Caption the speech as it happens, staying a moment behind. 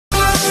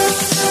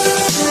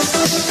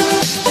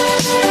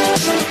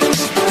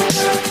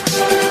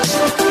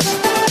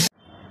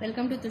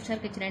Welcome to Tushar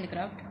kitchen and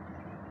craft.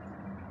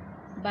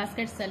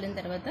 Baskets చల్లిన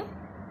తర్వాత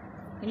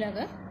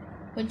ఇలాగా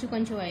కొంచెం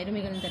కొంచెం వైర్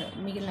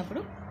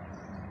మిగిలినప్పుడు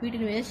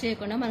వీటిని వేస్ట్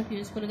చేయకుండా మనకు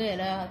యూస్ఫుల్గా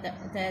ఎలా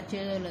తయారు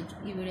చేయాలో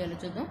ఈ వీడియోలో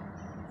చూద్దాం.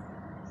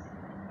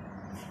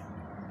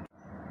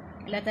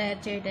 ఇలా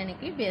తయారు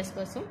చేయడానికి బేస్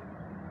కోసం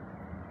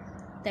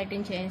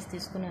 13 చైన్స్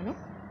తీసుకున్నాను.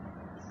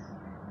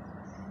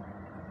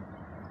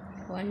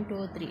 1 2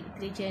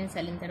 3 చైన్స్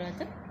అల్లిన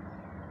తర్వాత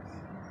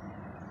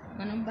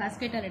మనం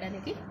బాస్కెట్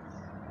అల్లడానికి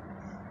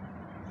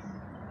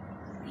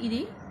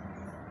ఇది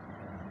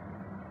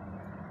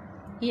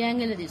ఈ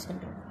యాంగిల్లో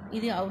తీసుకుంటాం.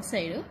 ఇది అవుట్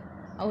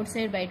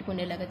సైడ్ బయటకు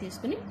ఉండేలాగా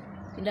తీసుకుని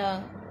ఇలా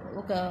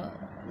ఒక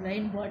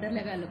లైన్ బార్డర్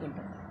లాగా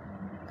అల్లుకుంటాం.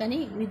 కానీ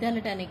ఇది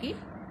అల్లటానికి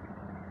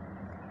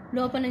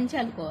లోపల నుంచి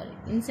అల్లుకోవాలి,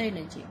 ఇన్సైడ్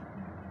నుంచి.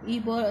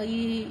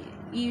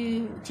 ఈ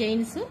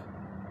చైన్స్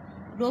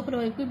లోపల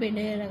వైపు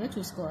బెండ్ అయ్యేలాగా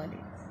చూసుకోవాలి.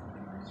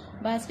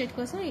 బాస్కెట్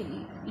కోసం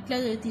ఇట్లా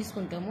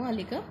తీసుకుంటాము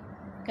అల్లిక,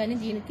 కానీ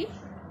దీనికి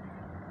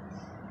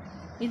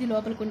ఇది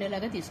లోపలికి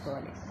ఉండేలాగా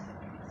తీసుకోవాలి.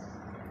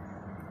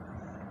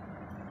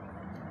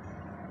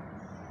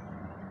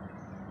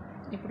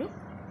 ఇప్పుడు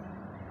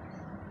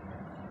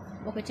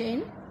ఒక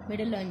చైన్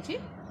మిడిల్లోంచి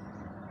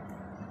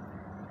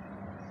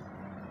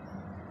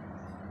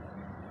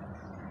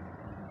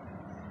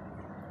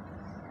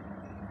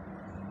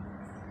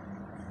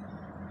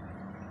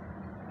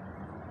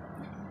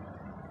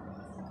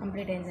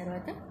కంప్లీట్ అయిన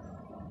తర్వాత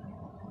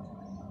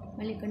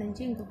మళ్ళీ ఇక్కడ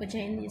నుంచి ఇంకొక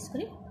చైన్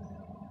తీసుకుని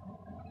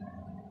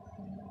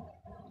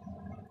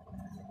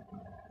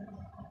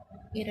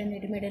ఈ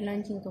రెండింటి మిడిల్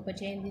నుంచి ఇంకొక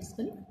చైన్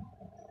తీసుకుని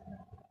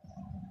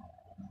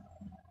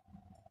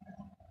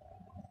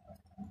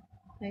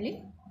మళ్ళీ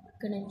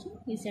ఇక్కడ నుంచి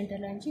ఈ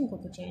సెంటర్లో నుంచి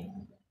ఇంకొక చైన్,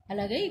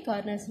 అలాగే ఈ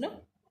కార్నర్స్లో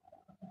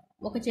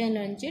ఒక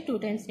చైన్లో నుంచి 2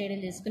 times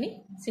నీడిల్ తీసుకుని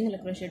సింగిల్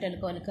క్రోషెట్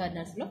అల్లుకోవాలి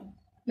కార్నర్స్లో.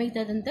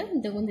 మిగతాదంతా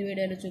ఇంతకుముందు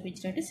వీడియోలో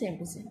చూపించినట్టు సేమ్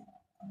టు సేమ్.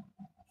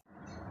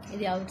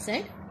 ఇది అవుట్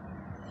సైడ్,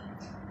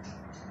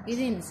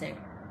 ఇది ఇన్సైడ్.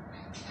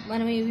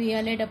 మనం ఇవి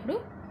అల్లేటప్పుడు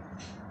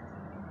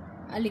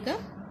అల్లిక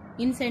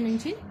ఇన్సైడ్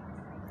నుంచి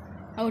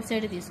అవుట్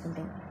సైడ్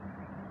తీసుకుంటాం.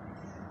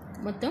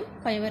 మొత్తం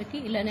పై వరకు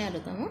ఇలానే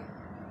అల్లుతాము.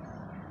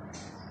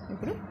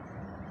 ఇప్పుడు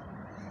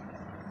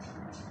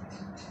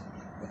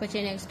ఒక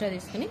చైన్ ఎక్స్ట్రా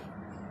తీసుకుని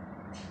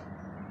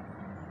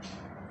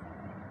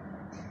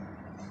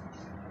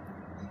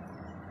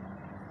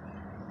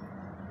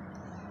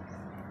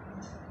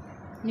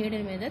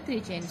నీడిల్ మీద 3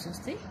 చైన్స్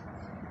వస్తాయి.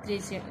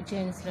 3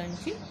 చైన్స్లో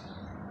నుంచి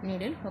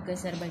నీడిల్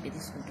ఒకేసారి బయట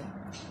తీసుకుంటాం.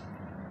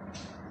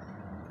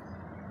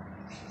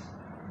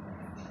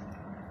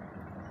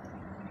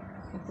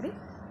 ఇప్పుడు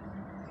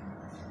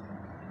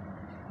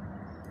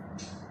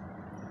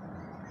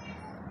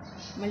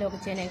మళ్ళీ ఒక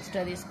చైన్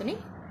ఎక్స్ట్రా తీసుకుని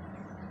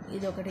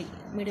ఇది ఒకటి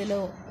మిడిల్లో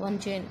 1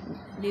 చైన్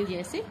లీవ్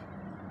చేసి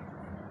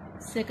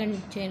సెకండ్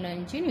చైన్లో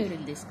నుంచి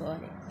నీడిల్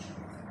తీసుకోవాలి.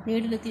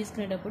 నీడిల్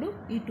తీసుకునేటప్పుడు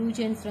ఈ 2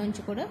 చైన్స్లో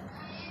నుంచి కూడా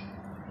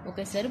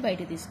ఒకేసారి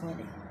బయట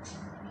తీసుకోవాలి.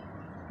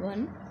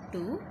 1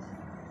 2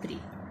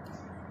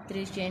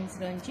 3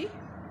 చైన్స్లో నుంచి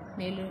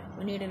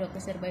నీడిల్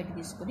ఒకేసారి బయట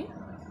తీసుకుని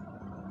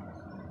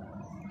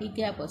ఈ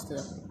గ్యాప్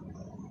వస్తుంది.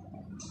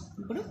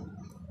 ఇప్పుడు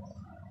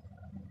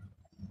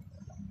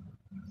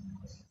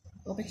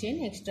ఒక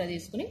చైన్ ఎక్స్ట్రా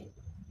తీసుకుని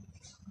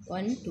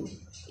 1 2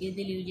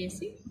 ఇది లీవ్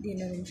చేసి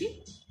దీనిలో నుంచి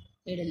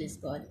నీడిల్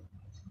తీసుకోవాలి.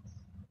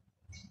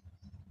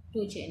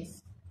 2 చైన్స్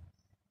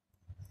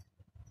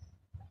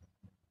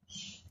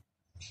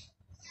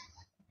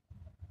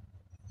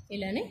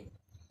ఇలానే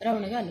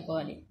రౌండ్గా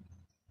అల్లుకోవాలి.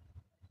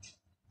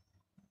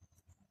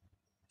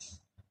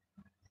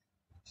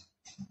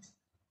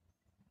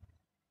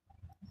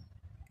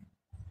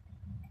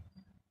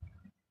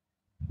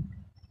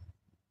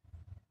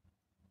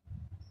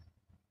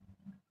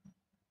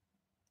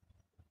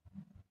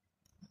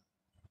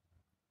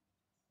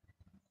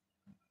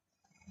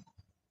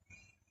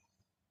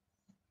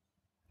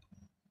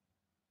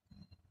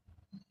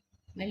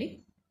 మళ్ళీ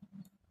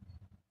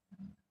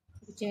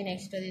చైన్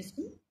ఎక్స్ట్రా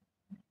తీసుకుని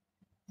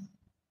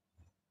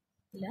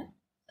ఇలా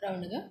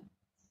రౌండ్గా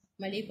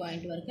మళ్ళీ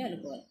పాయింట్ వరకు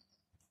అల్లుకోవాలి.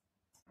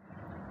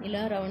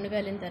 ఇలా రౌండ్గా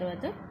అల్లిన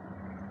తర్వాత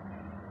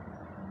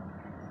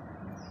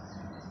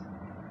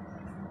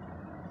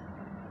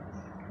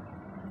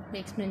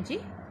నెక్స్ట్ నుంచి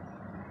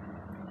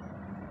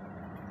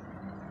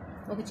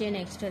ఒక చైన్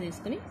ఎక్స్ట్రా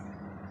తీసుకుని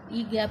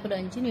ఈ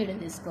గ్యాప్లోంచి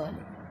నీడిల్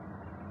తీసుకోవాలి.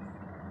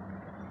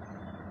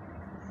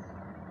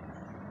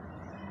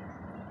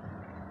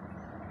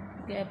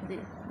 గ్యాప్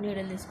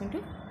నీడిల్ తీసుకుంటూ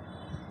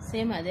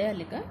సేమ్ అదే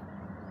అల్లిక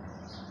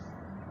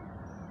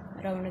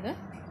రౌండ్గా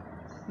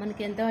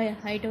మనకి ఎంత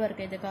హైట్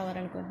వరకు అయితే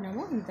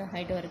కావాలనుకుంటున్నామో అంత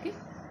హైట్ వరకు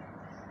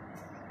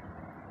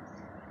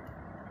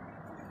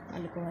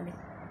అల్లుకోవాలి.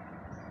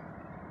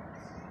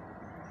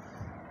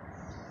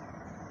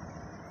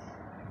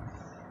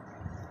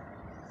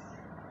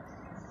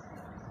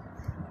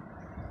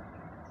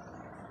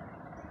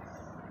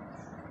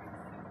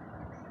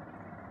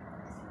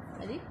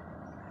 అది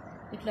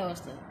ఇట్లా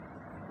వస్తుంది.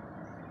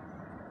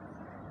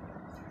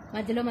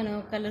 మధ్యలో మనం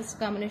కలర్స్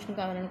కాంబినేషన్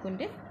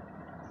కావాలనుకుంటే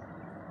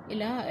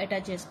ఇలా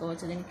అటాచ్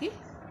చేసుకోవచ్చు. దీనికి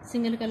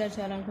సింగిల్ కలర్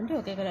చాలనుకుంటే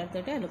ఒకే కలర్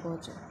తోటి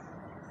అల్లుకోవచ్చు.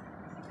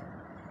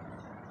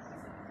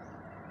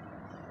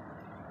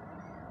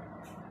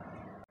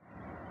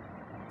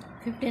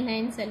 ఫిఫ్టీన్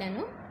లైన్స్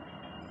వెళ్ళాను,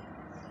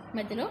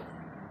 మధ్యలో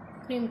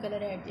క్రీమ్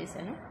కలర్ యాడ్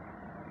చేశాను.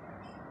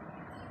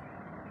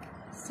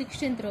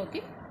 16th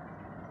రోకి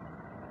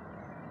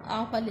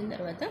హాఫ్ అల్లిన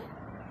తర్వాత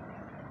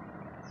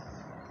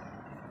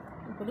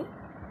ఇప్పుడు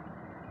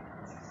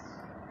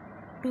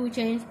 2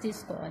 చైన్స్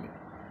తీసుకోవాలి.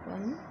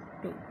 1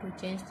 2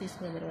 చైన్స్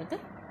తీసుకున్న తర్వాత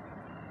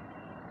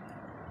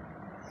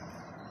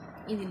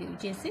ఇది లీవ్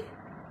చేసి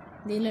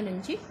దీనిలో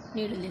నుంచి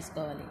నీళ్ళు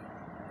తీసుకోవాలి.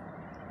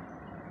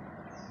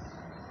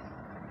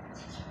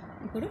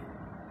 ఇప్పుడు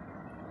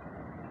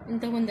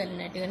ఇంతకుముందు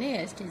అల్లినట్టుగానే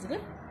యాస్టీజ్గా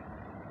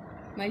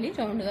మళ్ళీ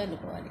రౌండ్గా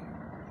అల్లుకోవాలి.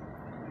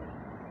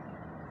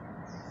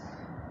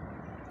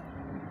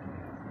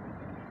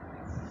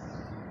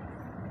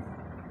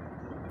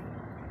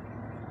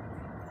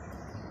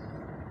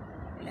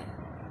 ఇలా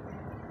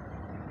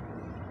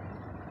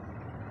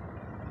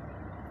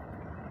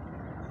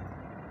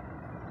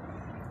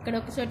ఇక్కడ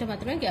ఒక చోట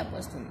మాత్రమే గ్యాప్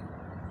వస్తుంది.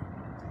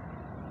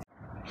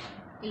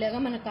 ఇలాగా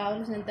మనకు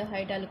కావాల్సినంత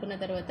హైట్ అల్లుకున్న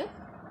తర్వాత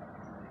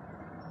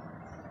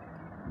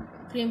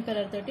క్రీమ్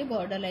కలర్ తోటి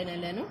బార్డర్ లైన్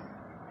వెళ్ళాను.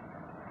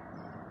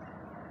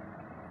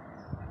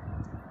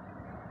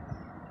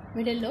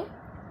 మిడిల్లో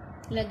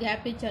ఇలా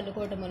గ్యాప్ ఇచ్చి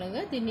అల్లుకోవటం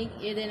మూలంగా దీన్ని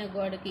ఏదైనా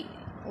గోడకి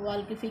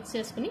వాల్కి ఫిక్స్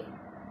చేసుకుని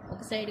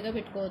ఒక సైడ్గా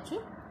పెట్టుకోవచ్చు.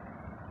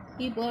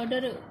 ఈ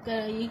బార్డర్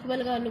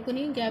ఈక్వల్గా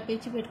అల్లుకుని గ్యాప్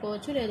ఇచ్చి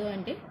పెట్టుకోవచ్చు. లేదు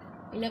అంటే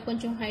ఇలా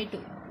కొంచెం హైట్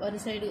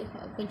వరి సైడ్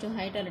కొంచెం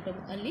హైట్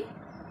అల్లి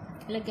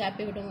ఇలా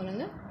గ్యాప్ ఇవ్వడం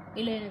మూలంగా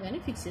ఇలా అయినా కానీ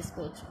ఫిక్స్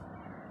చేసుకోవచ్చు.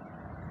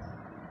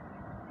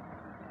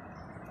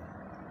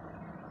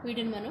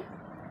 వీటిని మనం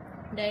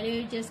డైలీ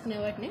యూజ్ చేసుకునే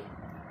వాటిని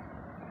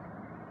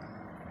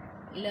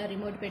ఇలా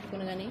రిమోట్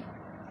పెట్టుకుని కానీ,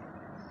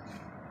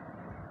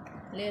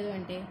 లేదు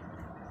అంటే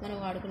మనం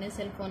వాడుకునే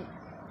సెల్ ఫోన్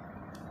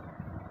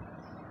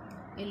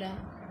ఇలా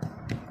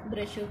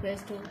బ్రష్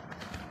పేస్ట్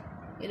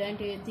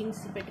ఇలాంటి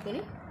థింగ్స్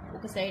పెట్టుకొని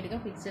ఒక సైడ్గా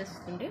ఫిక్స్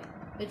చేసుకుంటే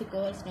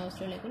వెతుక్కోవాల్సిన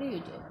అవసరం లేకుండా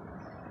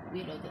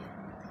వీలవుతుంది.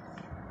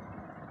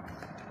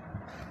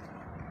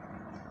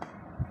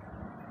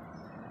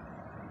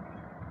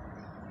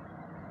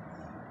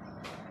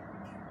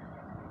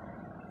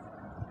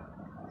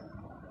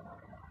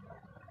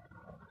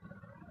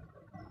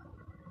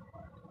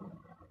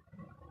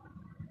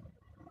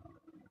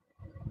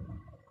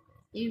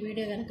 ఈ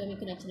వీడియో కనుక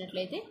మీకు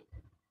నచ్చినట్లయితే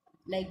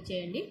లైక్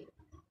చేయండి,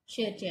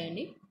 షేర్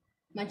చేయండి,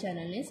 మా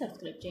ఛానల్ని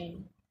సబ్స్క్రైబ్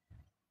చేయండి.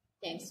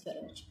 Thanks for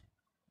watching.